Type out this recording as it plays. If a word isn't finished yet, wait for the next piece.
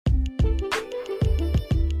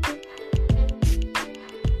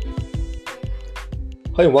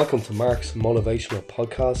Hi and welcome to Mark's Motivational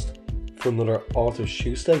Podcast for another Author's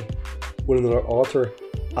Tuesday with another author,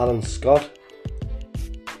 Alan Scott.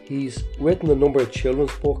 He's written a number of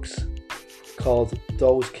children's books called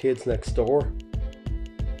Those Kids Next Door.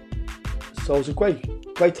 So it's a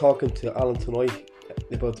great talking to Alan tonight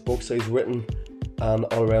about the books that he's written and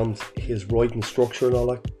all around his writing structure and all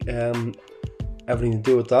that, everything to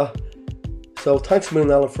do with that. So thanks a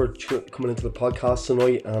million, Alan, for coming into the podcast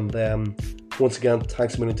tonight, and once again,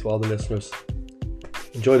 thanks a million to all the listeners.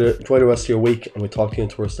 Enjoy the rest of your week, and we'll talk to you on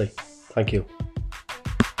Thursday. Thank you.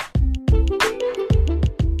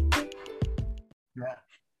 Yeah.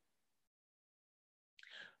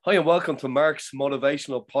 Hi and welcome to Mark's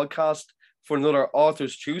Motivational Podcast for another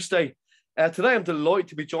Author's Tuesday. Today I'm delighted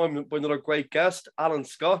to be joined by another great guest, Alan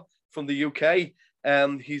Scott from the UK.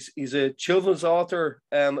 He's a children's author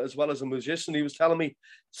as well as a musician, he was telling me.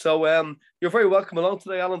 So you're very welcome along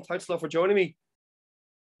today, Alan. Thanks a lot for joining me.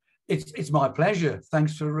 It's my pleasure.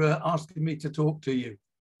 Thanks for asking me to talk to you.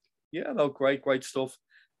 Yeah, no, great stuff.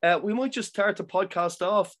 We might just start the podcast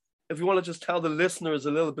off. If you want to just tell the listeners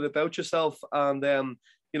a little bit about yourself and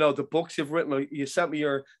the books you've written. Like, you sent me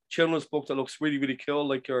your children's book that looks really, really cool,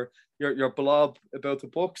 like your blog about the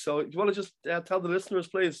book. So do you want to just tell the listeners,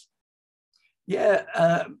 please?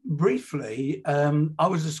 Yeah, briefly, I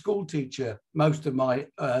was a school teacher most of my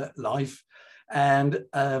life and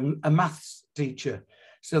a maths teacher.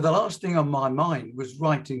 So the last thing on my mind was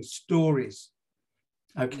writing stories.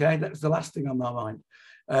 Okay, that was the last thing on my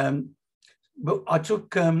mind. But I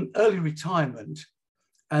took early retirement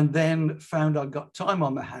and then found I got time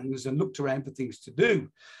on my hands and looked around for things to do.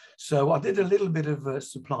 So I did a little bit of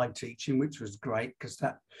supply teaching, which was great because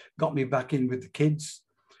that got me back in with the kids.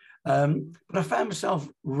 But I found myself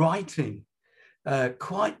writing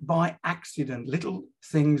quite by accident, little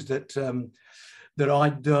things that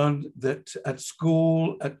I'd done that at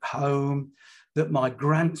school, at home, that my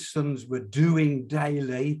grandsons were doing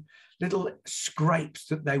daily, little scrapes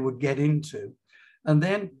that they would get into. And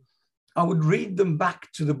then I would read them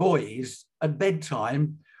back to the boys at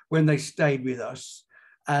bedtime when they stayed with us.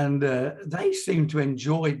 And they seemed to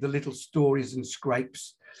enjoy the little stories and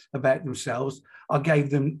scrapes about themselves. I gave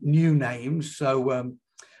them new names. So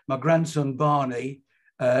my grandson Barney,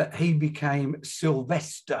 he became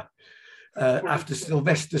Sylvester after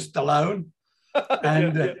Sylvester Stallone.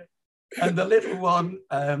 And and the little one,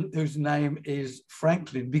 whose name is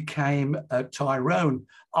Franklin, became Tyrone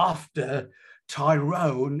after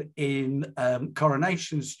Tyrone in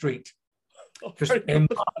Coronation Street. Because Emma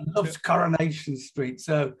loves Coronation Street.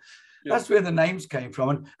 So that's where the names came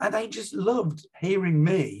from. And they just loved hearing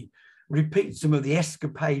me repeat some of the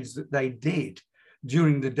escapades that they did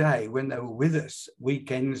during the day when they were with us,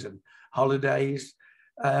 weekends and holidays.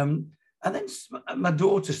 And then my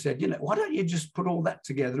daughter said, why don't you just put all that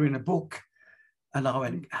together in a book? And I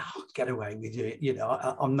went, get away with you.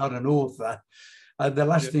 I'm not an author. The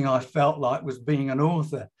last thing I felt like was being an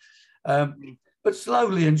author. But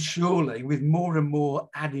slowly and surely, with more and more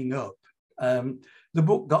adding up, the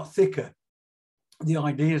book got thicker. The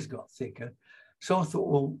ideas got thicker. So I thought,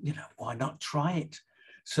 well, why not try it?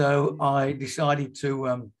 So I decided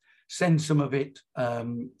to send some of it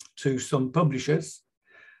to some publishers.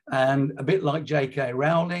 And a bit like J.K.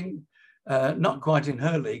 Rowling, not quite in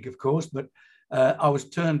her league, of course, but I was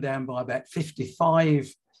turned down by about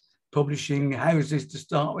 55 publishing houses to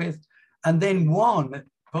start with. And then one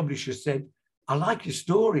publisher said, I like your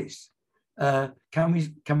stories. Can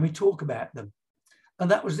we talk about them? And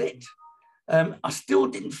that was it. I still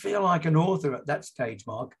didn't feel like an author at that stage,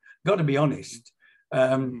 Mark, got to be honest.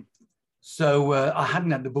 So I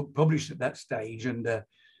hadn't had the book published at that stage, and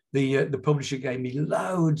the publisher gave me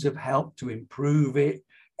loads of help to improve it,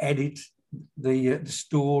 edit the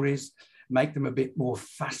stories, make them a bit more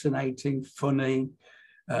fascinating, funny,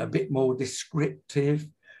 a bit more descriptive.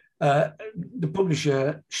 The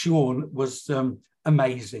publisher, Sean, was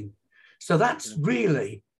amazing. So that's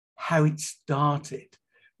really how it started,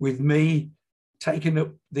 with me taking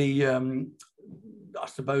up the, I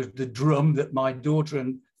suppose, the drum that my daughter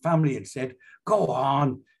and family had said, go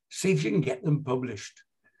on, see if you can get them published.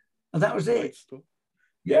 And that was it.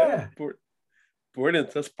 Yeah.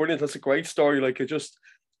 Brilliant. That's brilliant. That's a great story. Like, it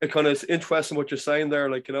kind of is interesting what you're saying there.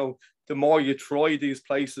 Like, the more you try these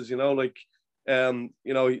places, not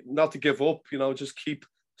to give up, just keep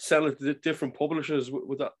selling to different publishers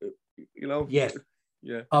with that, Yes.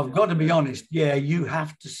 Yeah. I've got to be honest. Yeah, you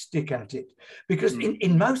have to stick at it because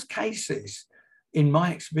in most cases, in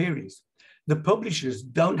my experience, the publishers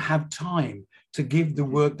don't have time to give the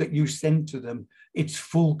work that you send to them its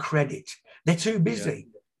full credit. They're too busy.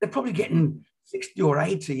 They're probably getting 60 or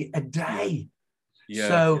 80 a day.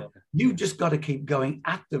 So you just got to keep going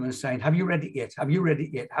at them and saying, have you read it yet? Have you read it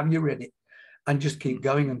yet? Have you read it? And just keep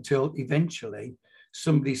going until eventually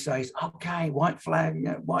somebody says, okay, white flag,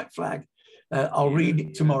 white flag. I'll read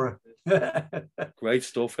it tomorrow. Great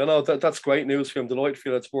stuff. I know that's great news for you. I'm delighted for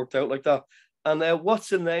you that's worked out like that. And what's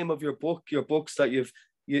the name of your books that you've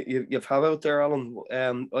have out there, Alan?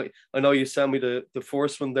 I know you sent me the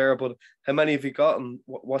first one there, but how many have you got, and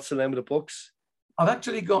what's the name of the books? I've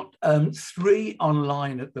actually got 3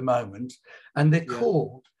 online at the moment, and they're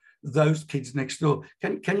called Those Kids Next Door.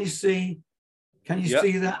 Can you see? Can you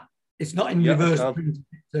see that? It's not in reverse print.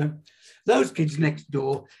 Those Kids Next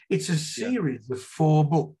Door. It's a series of 4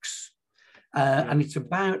 books, and it's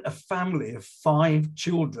about a family of 5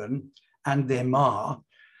 children and their ma,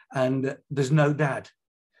 and there's no dad.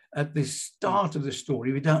 At the start of the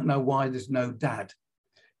story, we don't know why there's no dad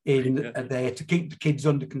in there to keep the kids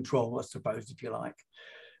under control, I suppose, if you like.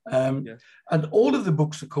 And all of the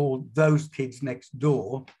books are called Those Kids Next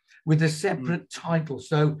Door with a separate title.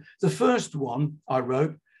 So the first one I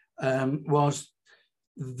wrote was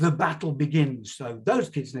The Battle Begins. So Those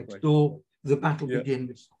Kids Next Door, The Battle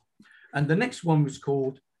Begins. And the next one was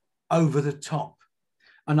called Over the Top.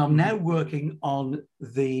 And I'm now working on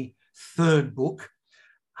the 3rd book.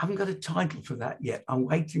 I haven't got a title for that yet. I'm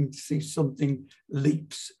waiting to see something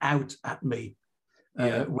leaps out at me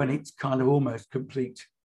when it's kind of almost complete.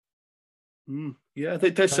 Yeah,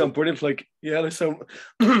 they sound brilliant. Like, they sound,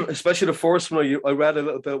 especially the first one. I read a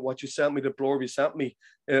little bit what you sent me, the blurb you sent me.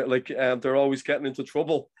 They're always getting into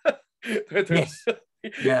trouble. Yes.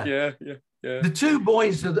 Yeah. The 2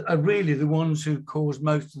 boys are really the ones who cause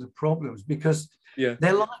most of the problems, because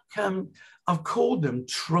they're like, I've called them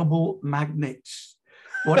trouble magnets.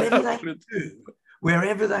 Whatever they do,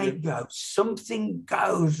 wherever they go, something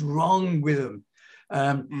goes wrong with them.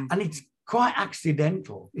 And it's quite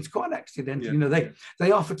accidental. It's quite accidental. You know,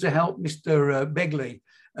 they offer to help Mr. Begley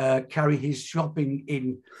carry his shopping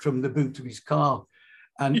in from the boot of his car.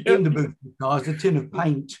 And in the boot of the car is a tin of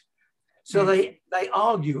paint. So they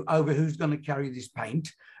argue over who's going to carry this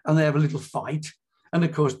paint, and they have a little fight. And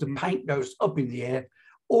of course, the paint goes up in the air,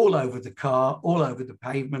 all over the car, all over the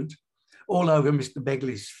pavement, all over Mr.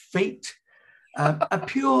 Begley's feet. A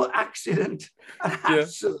pure accident, an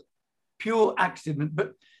absolute pure accident.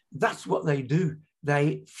 But that's what they do.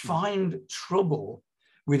 They find trouble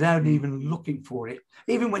without even looking for it.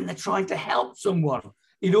 Even when they're trying to help someone,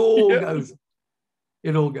 it all goes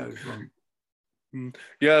wrong.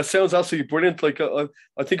 Yeah, it sounds absolutely brilliant. Like, I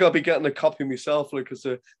think I'll be getting a copy myself, like, because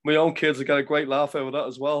my own kids have got a great laugh out of that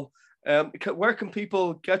as well. Where can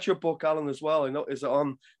people get your book, Alan, as well? I know, is it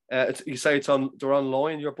on? You say they're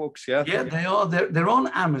online, your books, yeah? Yeah, they are. They're on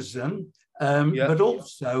Amazon, but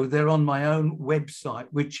also they're on my own website,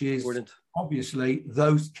 which is obviously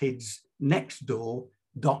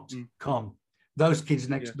thosekidsnextdoor.com.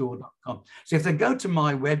 Thosekidsnextdoor.com. So if they go to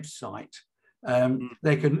my website,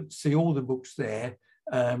 they can see all the books there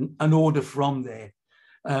and order from there.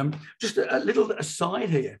 Just a little aside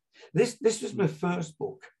here. This was my first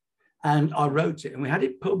book, and I wrote it, and we had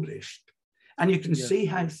it published, and you can see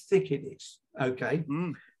how thick it is. Okay.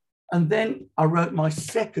 And then I wrote my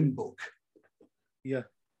second book.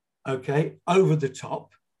 Okay, Over the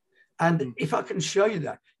Top. And if I can show you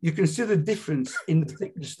that, you can see the difference in the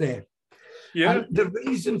thickness there. And the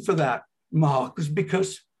reason for that, Mark, was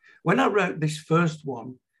because when I wrote this first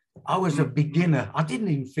one, I was a beginner. I didn't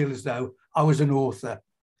even feel as though I was an author.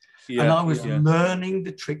 And I was learning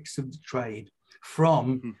the tricks of the trade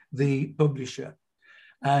from the publisher.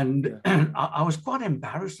 And I was quite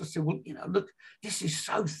embarrassed. I said, well, look, this is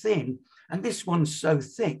so thin and this one's so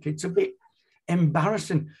thick. It's a bit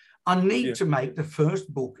embarrassing. I need to make the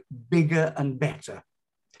first book bigger and better.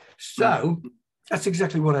 So that's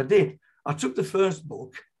exactly what I did. I took the first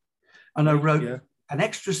book and I wrote an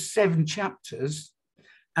extra 7 chapters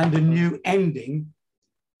and a new ending.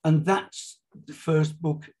 And that's the first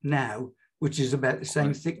book now, which is about the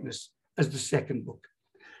same thickness as the second book.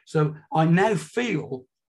 So I now feel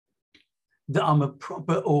that I'm a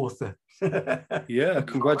proper author.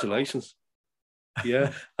 Congratulations.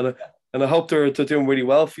 And I hope they're doing really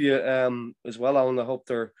well for you as well, Alan. I hope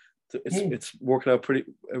it's working out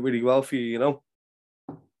really well for you,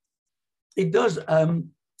 It does.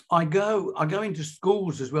 I go into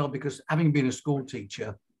schools as well, because having been a school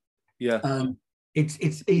teacher,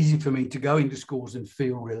 it's easy for me to go into schools and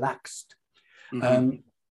feel relaxed. And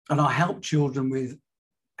I help children with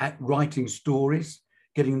writing stories,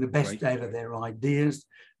 getting the best out of their ideas,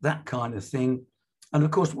 that kind of thing. And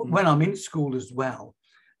of course, when I'm in school as well,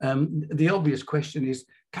 the obvious question is,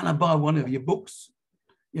 can I buy one of your books?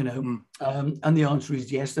 you know? And the answer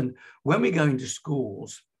is yes. And when we go into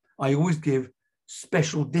schools, I always give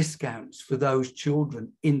special discounts for those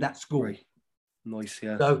children in that school. Right. Nice,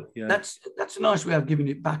 yeah. So yeah. that's a nice way of giving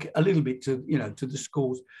it back a little bit to, you know, to the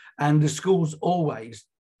schools. And the schools always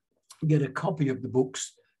get a copy of the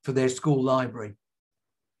books for their school library.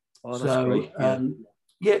 Oh, that's great.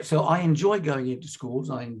 Yeah. So I enjoy going into schools.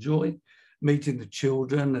 I enjoy meeting the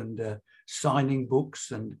children and signing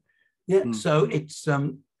books, and so it's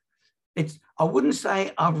I wouldn't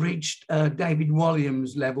say I've reached David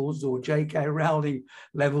Walliams levels or J.K. Rowling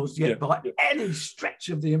levels yet by any stretch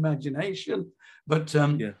of the imagination, but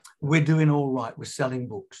we're doing all right. We're selling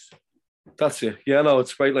books. That's it. Yeah, no,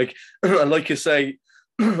 it's great. Like, and like you say,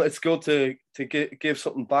 it's good to give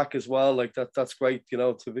something back as well. Like that's great, you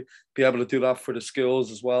know, to be able to do that for the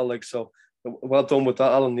schools as well. Like, so well done with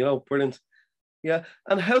that, Alan. You know, brilliant. Yeah.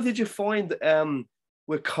 And how did you find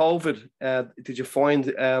with COVID? Did you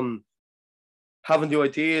find having the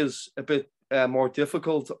ideas a bit more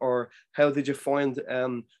difficult, or how did you find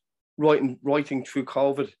writing through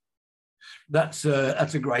COVID? That's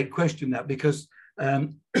a great question, that, because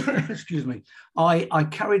excuse me, I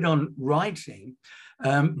carried on writing,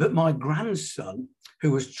 but my grandson,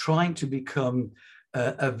 who was trying to become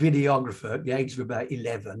a videographer at the age of about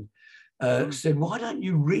 11, said, "Why don't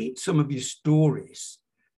you read some of your stories,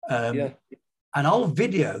 and I'll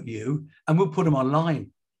video you and we'll put them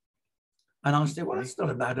online." And I said, "Well, that's not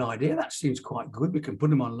a bad idea. That seems quite good. We can put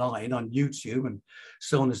them online on YouTube and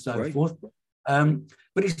so on and so forth."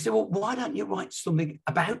 But he said, "Well, why don't you write something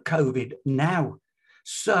about COVID now?"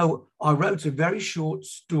 So I wrote a very short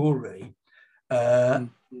story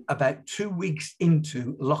about 2 weeks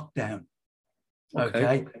into lockdown.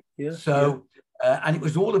 Okay. Yeah. So, and it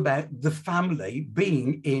was all about the family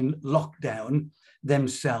being in lockdown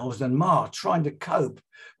themselves, and Ma trying to cope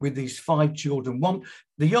with these 5 children.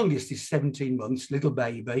 The youngest is 17 months, little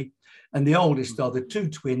baby, and the oldest are the 2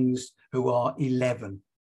 twins who are 11.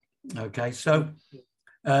 Okay, so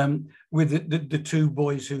with the 2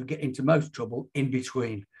 boys who get into most trouble in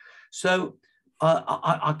between. So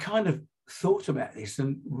I kind of thought about this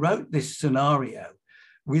and wrote this scenario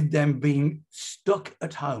with them being stuck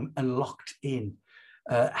at home and locked in.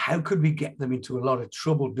 How could we get them into a lot of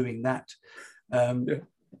trouble doing that?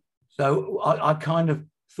 So I kind of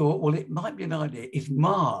thought, well, it might be an idea if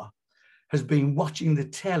Ma has been watching the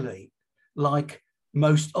telly like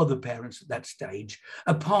most other parents at that stage,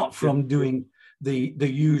 apart from doing the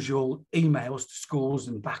usual emails to schools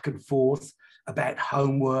and back and forth about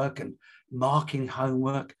homework and marking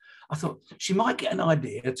homework. I thought she might get an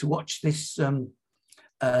idea to watch this.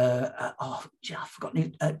 I've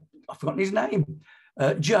forgotten his name.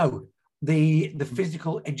 Joe, the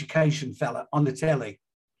physical education fella on the telly.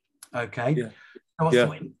 Okay. So I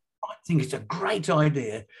thought, I think it's a great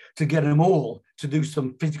idea to get them all to do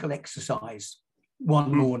some physical exercise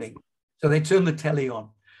one morning. So they turn the telly on.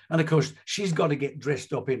 And of course, she's got to get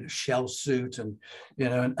dressed up in a shell suit and, you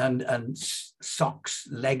know, and socks,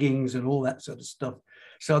 leggings and all that sort of stuff.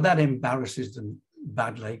 So that embarrasses them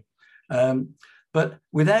badly. But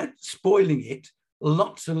without spoiling it,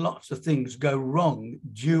 lots and lots of things go wrong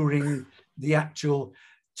during the actual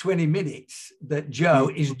 20 minutes that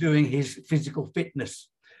Joe is doing his physical fitness.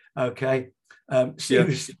 Okay.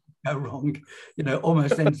 Seriously go wrong, you know,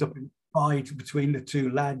 almost ends up in a fight between the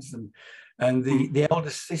 2 lads, and the elder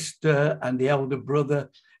sister and the elder brother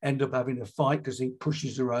end up having a fight because he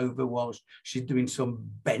pushes her over while she's doing some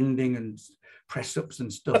bending and press-ups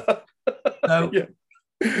and stuff. So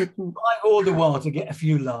trying all the while to get a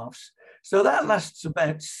few laughs. So that lasts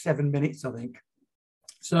about 7 minutes, I think.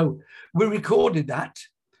 So we recorded that,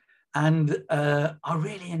 and I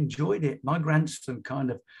really enjoyed it. My grandson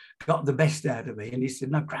kind of got the best out of me, and he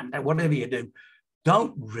said, "No, Granddad, whatever you do,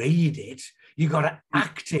 don't read it. You got to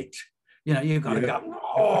act it. You know, you've got to go,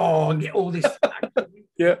 oh, and get all this." I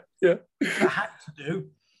had to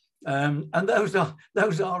do. And those are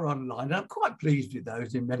online. And I'm quite pleased with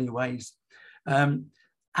those in many ways. And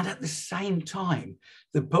at the same time,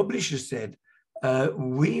 the publisher said,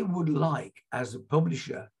 we would like, as a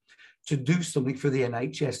publisher, to do something for the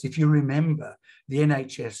NHS. If you remember, the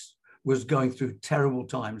NHS was going through terrible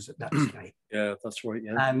times at that stage. Yeah, that's right.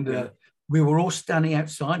 Yeah. And we were all standing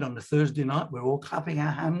outside on a Thursday night. We were all clapping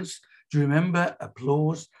our hands. Do you remember?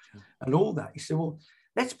 Applause and all that. He said, well,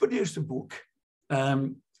 let's produce a book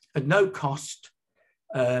at no cost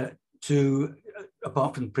apart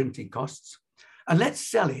from printing costs, and let's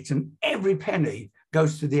sell it, and every penny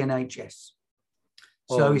goes to the NHS.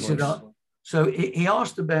 So he said, so he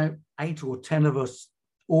asked about 8 or 10 of us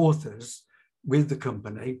authors with the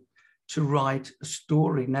company to write a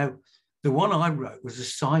story. Now, The one I wrote was a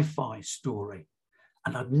sci-fi story,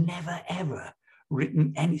 and I'd never, ever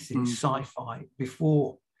written anything sci-fi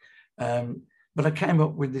before. But I came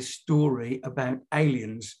up with this story about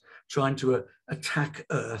aliens trying to attack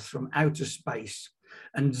Earth from outer space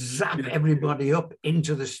and zap everybody up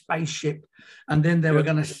into the spaceship. And then they were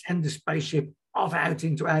going to send the spaceship off out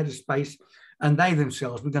into outer space, and they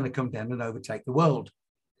themselves were going to come down and overtake the world.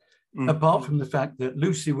 Apart from the fact that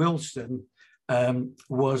Lucy Wilson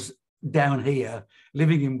was down here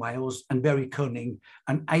living in Wales and very cunning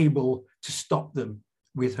and able to stop them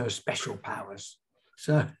with her special powers.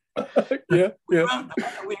 So I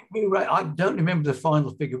don't remember the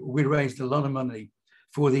final figure, but we raised a lot of money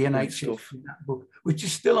for the NHS in that book, which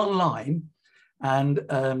is still online. And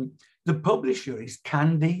the publisher is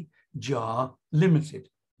Candy Jar Limited.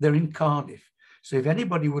 They're in Cardiff. So if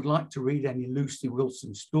anybody would like to read any Lucy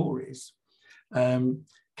Wilson stories,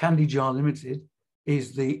 Candy Jar Limited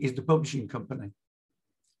is the publishing company.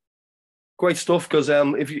 Great stuff. Because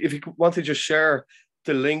if you want to just share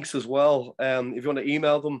the links as well, if you want to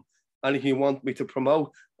email them, anything you want me to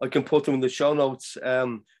promote, I can put them in the show notes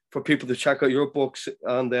for people to check out your books,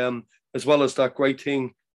 and as well as that great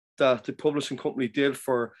thing that the publishing company did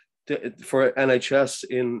for NHS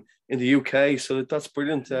in the UK. So that's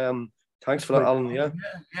brilliant. Thanks for that, Alan. Yeah.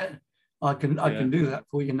 I can do that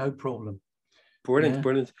for you, no problem.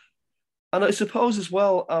 Brilliant. And I suppose as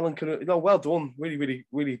well, Alan, well done. Really,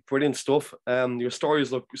 really brilliant stuff. Your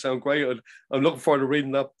stories sound great. I'm looking forward to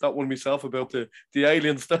reading that one myself about the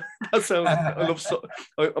aliens. That sounds.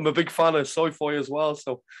 I'm a big fan of sci-fi as well.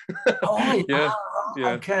 So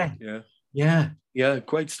okay. Yeah,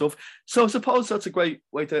 great stuff. So I suppose that's a great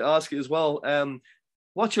way to ask you as well.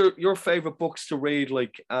 What's your favorite books to read?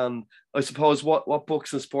 And I suppose what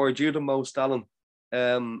books inspired you the most, Alan?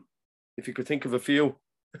 If you could think of a few.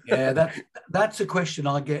 Yeah, that's a question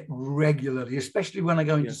I get regularly, especially when I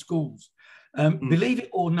go into schools. Believe it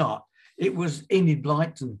or not, it was Enid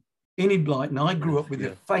Blyton. Enid Blyton. I grew up with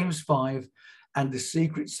the Famous Five and the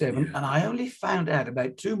Secret Seven, and I only found out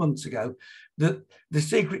about 2 months ago that the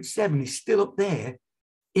Secret Seven is still up there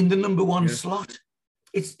in the number one slot.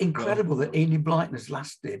 It's incredible that Enid Blyton has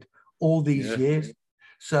lasted all these years.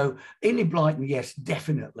 So Enid Blyton, yes,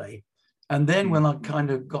 definitely. And then when I kind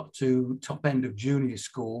of got to top end of junior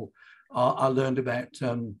school, I learned about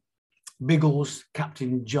Biggles,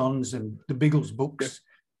 Captain Johns, and the Biggles books,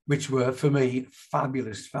 which were, for me,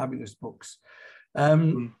 fabulous books.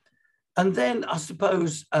 And then I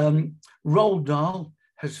suppose Roald Dahl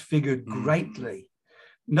has figured greatly,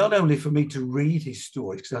 not only for me to read his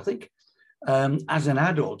stories, because I think as an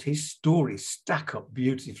adult, his stories stack up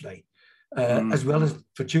beautifully, as well as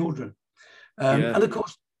for children. And of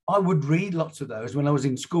course, I would read lots of those when I was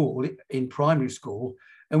in school, in primary school,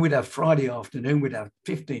 and we'd have Friday afternoon, we'd have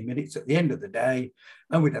 15 minutes at the end of the day,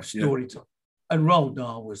 and we'd have story time. And Roald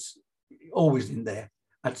Dahl was always in there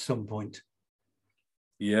at some point.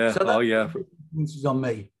 Yeah, so this is on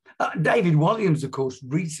me. David Walliams, of course,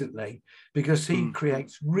 recently, because he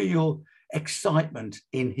creates real excitement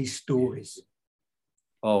in his stories.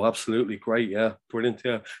 Oh, absolutely. Great. Yeah. Brilliant.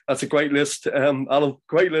 Yeah. That's a great list. Alan,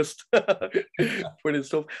 great list. Brilliant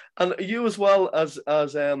stuff. And you as well as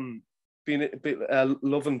being a bit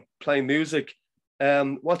loving playing music,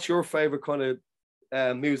 what's your favorite kind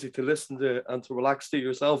of music to listen to and to relax to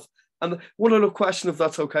yourself? And one other question, if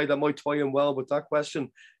that's okay, that might tie in well with that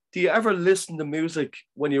question. Do you ever listen to music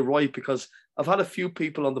when you write? Because I've had a few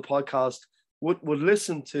people on the podcast would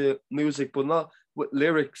listen to music, but not with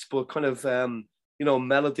lyrics, but kind of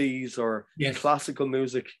melodies or classical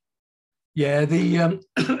music. Yeah,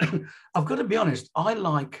 I've got to be honest, I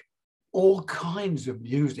like all kinds of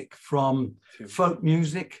music, from folk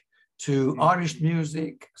music to Irish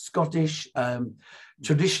music, Scottish,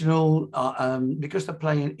 traditional, because I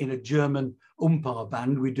play in a German umpire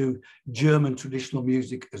band, we do German traditional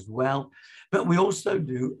music as well. But we also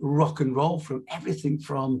do rock and roll, from everything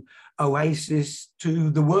from Oasis to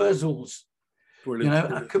the Wurzels.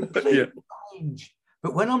 Brilliant. A complete range.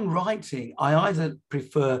 But when I'm writing, I either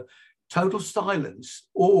prefer total silence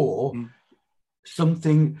or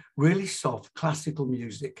something really soft, classical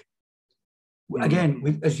music.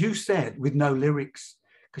 Again, as you said, with no lyrics,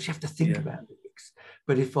 because you have to think about lyrics.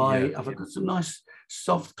 But if I've got some nice,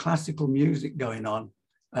 soft, classical music going on,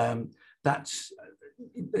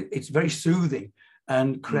 it's very soothing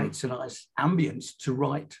and creates a nice ambience to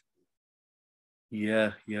write.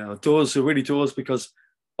 Yeah, it does. It really does, because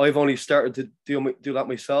I've only started to do that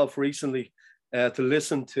myself recently, to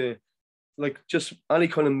listen to just any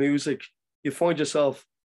kind of music. You find yourself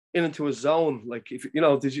into a zone? Like, if you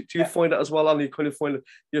know, do you find that as well, and you kind of find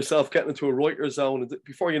yourself getting into a writer zone, and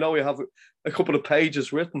before you know, you have a couple of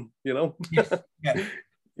pages written, you know? Yes, yeah.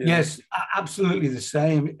 Yes, absolutely the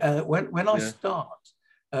same. When I start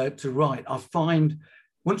to write, I find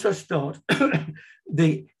once I start,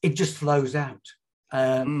 it just flows out.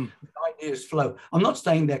 The ideas flow. I'm not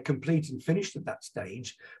saying they're complete and finished at that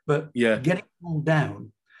stage, but getting it all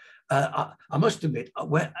down. I must admit,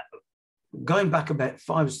 going back about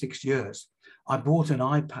 5 or 6 years, I bought an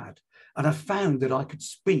iPad, and I found that I could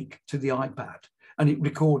speak to the iPad, and it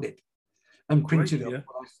recorded and printed up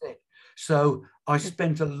what I said. So I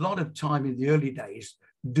spent a lot of time in the early days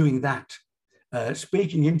doing that,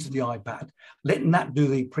 speaking into the iPad, letting that do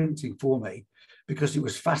the printing for me, because it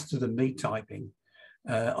was faster than me typing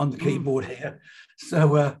on the keyboard here.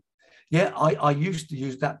 So I used to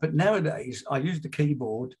use that, but nowadays I use the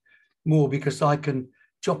keyboard more because I can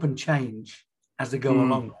chop and change as they go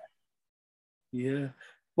along. Yeah.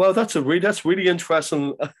 Well, that's really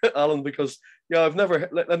interesting, Alan, because I've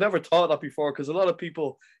never thought that before, because a lot of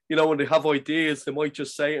people, you know, when they have ideas, they might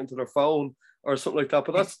just say it into their phone or something like that.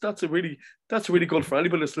 But that's really good for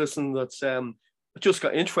anybody that's listening that's just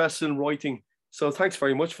got interested in writing. So thanks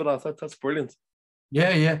very much for that. That's brilliant.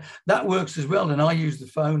 Yeah, that works as well. And I use the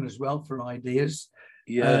phone as well for ideas.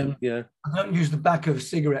 I don't use the back of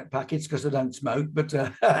cigarette packets because I don't smoke, but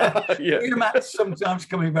mats sometimes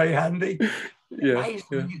come in very handy. I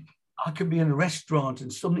could be in a restaurant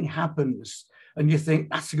and something happens and you think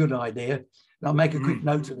that's a good idea, and I'll make a quick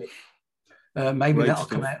note of it. Maybe that'll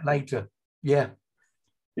come out later. Yeah.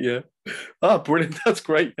 Brilliant. That's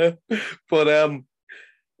great. But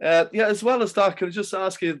as well as that, can I just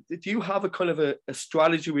ask you, do you have a kind of a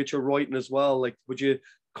strategy with your writing as well? Like, would you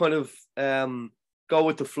kind of go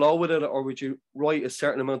with the flow with it, or would you write a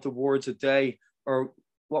certain amount of words a day, or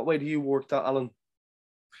what way do you work that, Alan?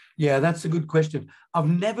 Yeah, that's a good question. I've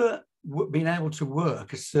never been able to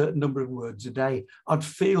work a certain number of words a day. I'd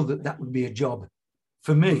feel that would be a job.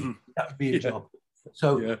 For me, that would be a job.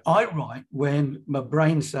 So I write when my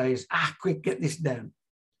brain says, quick, get this down.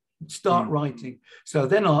 Start writing. So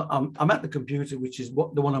then I'm at the computer, which is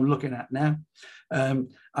the one I'm looking at now. And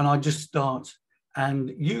I just start.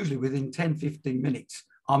 And usually within 10, 15 minutes,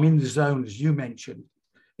 I'm in the zone, as you mentioned,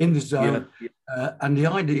 in the zone. And the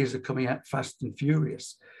ideas are coming out fast and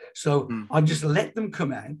furious. So I just let them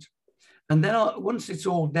come out. And then once it's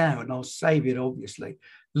all down, I'll save it, obviously,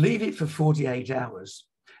 leave it for 48 hours,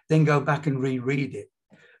 then go back and reread it.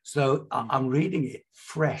 So I'm reading it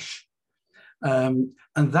fresh. And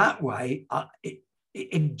that way,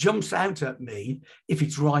 it jumps out at me if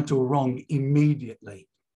it's right or wrong immediately.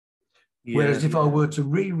 Whereas if I were to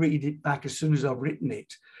reread it back as soon as I've written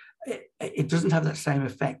it, it doesn't have that same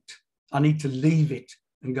effect. I need to leave it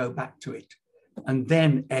and go back to it and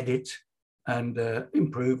then edit and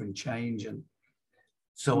improve and change and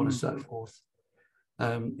so on and so forth.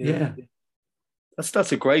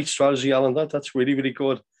 That's a great strategy, Alan. That's really, really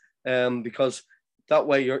good. Because that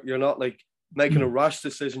way you're not like making a rash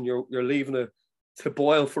decision. You're leaving it to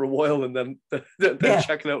boil for a while and then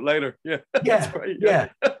check it out later. That's great.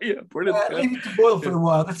 Brilliant. Leave it to boil for a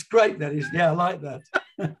while. That's great. That is. I like that.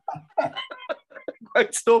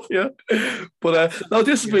 Great stuff. But no,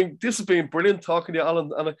 this has been brilliant talking to you,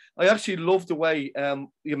 Alan. And I actually love the way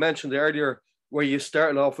you mentioned earlier where you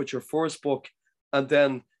started off with your first book and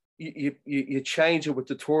then you change it with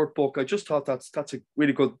the third book. I just thought that's a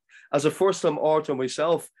really good. As a first time author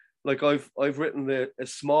myself, like I've written a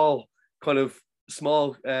small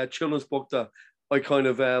children's book that I kind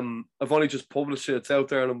of I've only just published it. It's out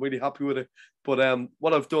there and I'm really happy with it. But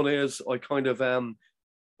what I've done is I kind of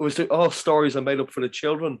it was all stories I made up for the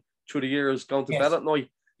children through the years, going to bed at night,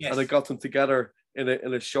 and I got them together in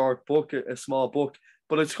a short book, a small book.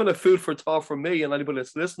 But it's kind of food for thought for me and anybody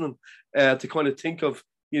that's listening to kind of think of,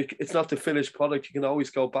 it's not the finished product. You can always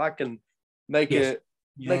go back and make it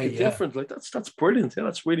different. Like that's brilliant.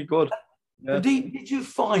 That's really good. Did you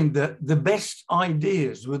find that the best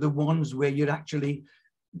ideas were the ones where you'd actually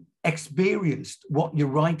experienced what you're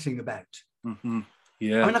writing about?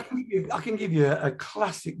 Yeah. I mean, I can give you a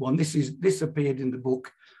classic one. This appeared in the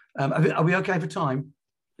book. Are we okay for time?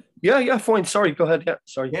 Yeah, fine. Sorry, go ahead. Yeah,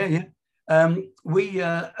 sorry.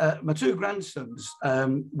 My two grandsons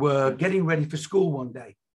were getting ready for school one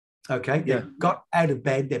day. Okay, they got out of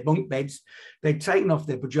bed, their bunk beds, they'd taken off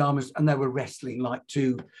their pajamas and they were wrestling like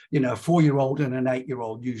two, a 4-year-old and an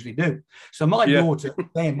 8-year-old usually do. So my daughter,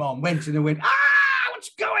 their mom, went in and went,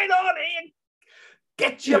 what's going on here?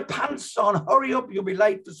 Get your pants on, hurry up, you'll be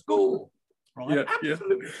late for school. Right?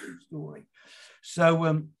 Absolutely true story.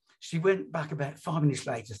 So she went back about 5 minutes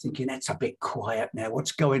later thinking, that's a bit quiet now.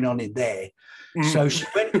 What's going on in there? Mm. So she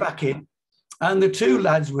went back in and the two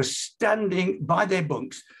lads were standing by their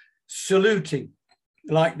bunks, saluting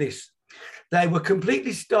like this. They were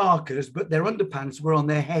completely starkers, but their underpants were on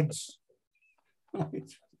their heads.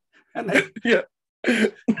 And they, Yeah.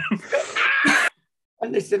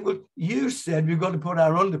 and they said, well, you said we've got to put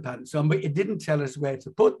our underpants on, but you didn't tell us where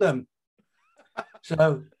to put them.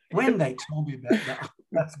 So when they told me about that,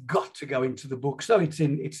 that's got to go into the book. So it's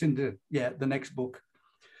in the next book.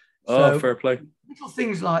 Oh, So, fair play. little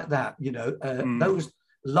things like that, you know, those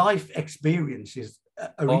life experiences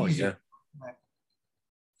are easy. Yeah.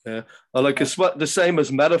 Yeah, I like it's the same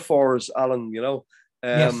as metaphors, Alan. You know,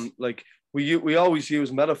 Yes. like we always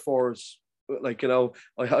use metaphors. Like, you know,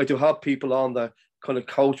 I do have people on that kind of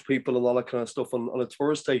coach people and all that kind of stuff on a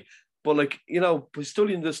Thursday. But like, you know, by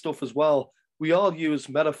studying this stuff as well, we all use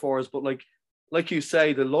metaphors. But like you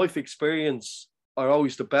say, the life experience are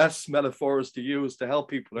always the best metaphors to use to help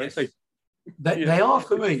people, aren't they? They are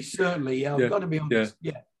for me, certainly. Yeah, I've Yeah. got to be honest.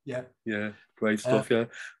 Yeah. Great stuff. Yeah.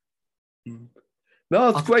 No,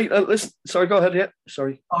 it's great. Listen, sorry, go ahead. Yeah,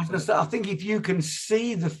 sorry. I was going to say, I think if you can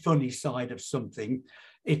see the funny side of something,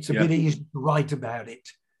 it's a bit easier to write about it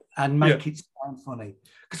and make it sound funny.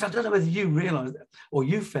 Because I don't know whether you realise that or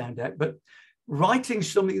you found out, but writing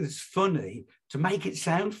something that's funny to make it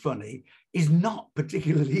sound funny is not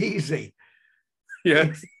particularly easy. Yeah.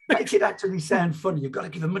 To make it actually sound funny, you've got to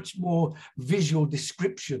give a much more visual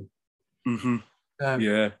description. Mm-hmm.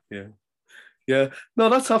 Yeah. No,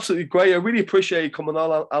 that's absolutely great. I really appreciate you coming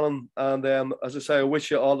on, Alan. And as I say, I wish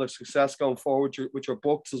you all the success going forward with your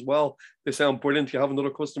books as well. They sound brilliant. You have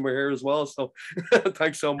another customer here as well. So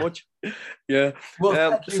thanks so much. Yeah. Well,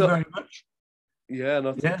 thank you very much. Yeah,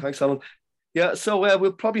 no, thanks, Alan. Yeah, so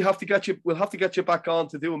we'll probably have to get you back on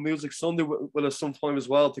to do a Music Sunday with us sometime as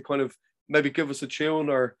well, to kind of maybe give us a tune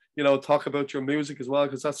or, you know, talk about your music as well,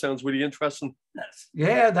 because that sounds really interesting.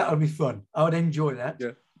 That would be fun. I would enjoy that.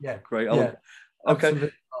 Yeah. Great, Alan. Yeah, okay.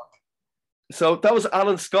 absolutely. So that was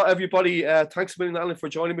Alan Scott, everybody. Thanks a million, Alan, for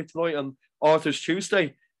joining me tonight on Authors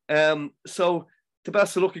Tuesday. So the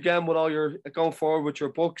best of luck again with all your going forward with your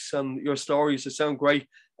books and your stories. They sound great.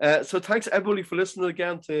 So thanks everybody for listening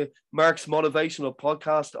again to Mark's motivational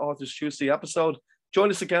podcast, Authors Tuesday episode. Join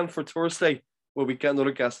us again for Thursday where we get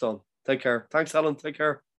another guest on. Take care. Thanks, Alan. Take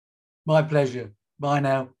care. My pleasure. Bye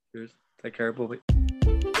now. Cheers. Take care. Bye-bye.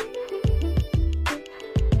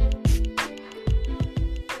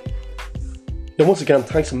 Yeah, once again,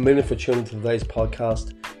 thanks a million for tuning to today's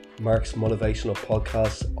podcast, Mark's motivational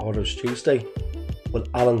podcast, Authors Tuesday, with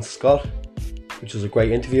Alan Scott, which was a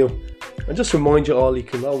great interview. And just to remind you all, you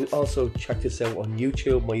can also check this out on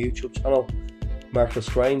YouTube, my YouTube channel, Mark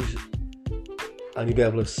Lestrange, and you'll be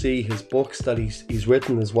able to see his books that he's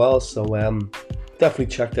written as well. So definitely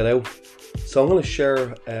check that out. So I'm going to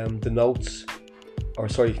share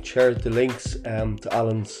share the links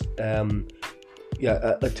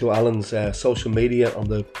to Alan's social media on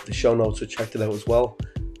the show notes, so check it out as well.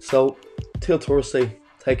 So till Thursday,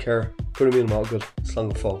 take care. Good to meet all good.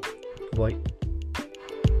 Slán go fóill. Bye.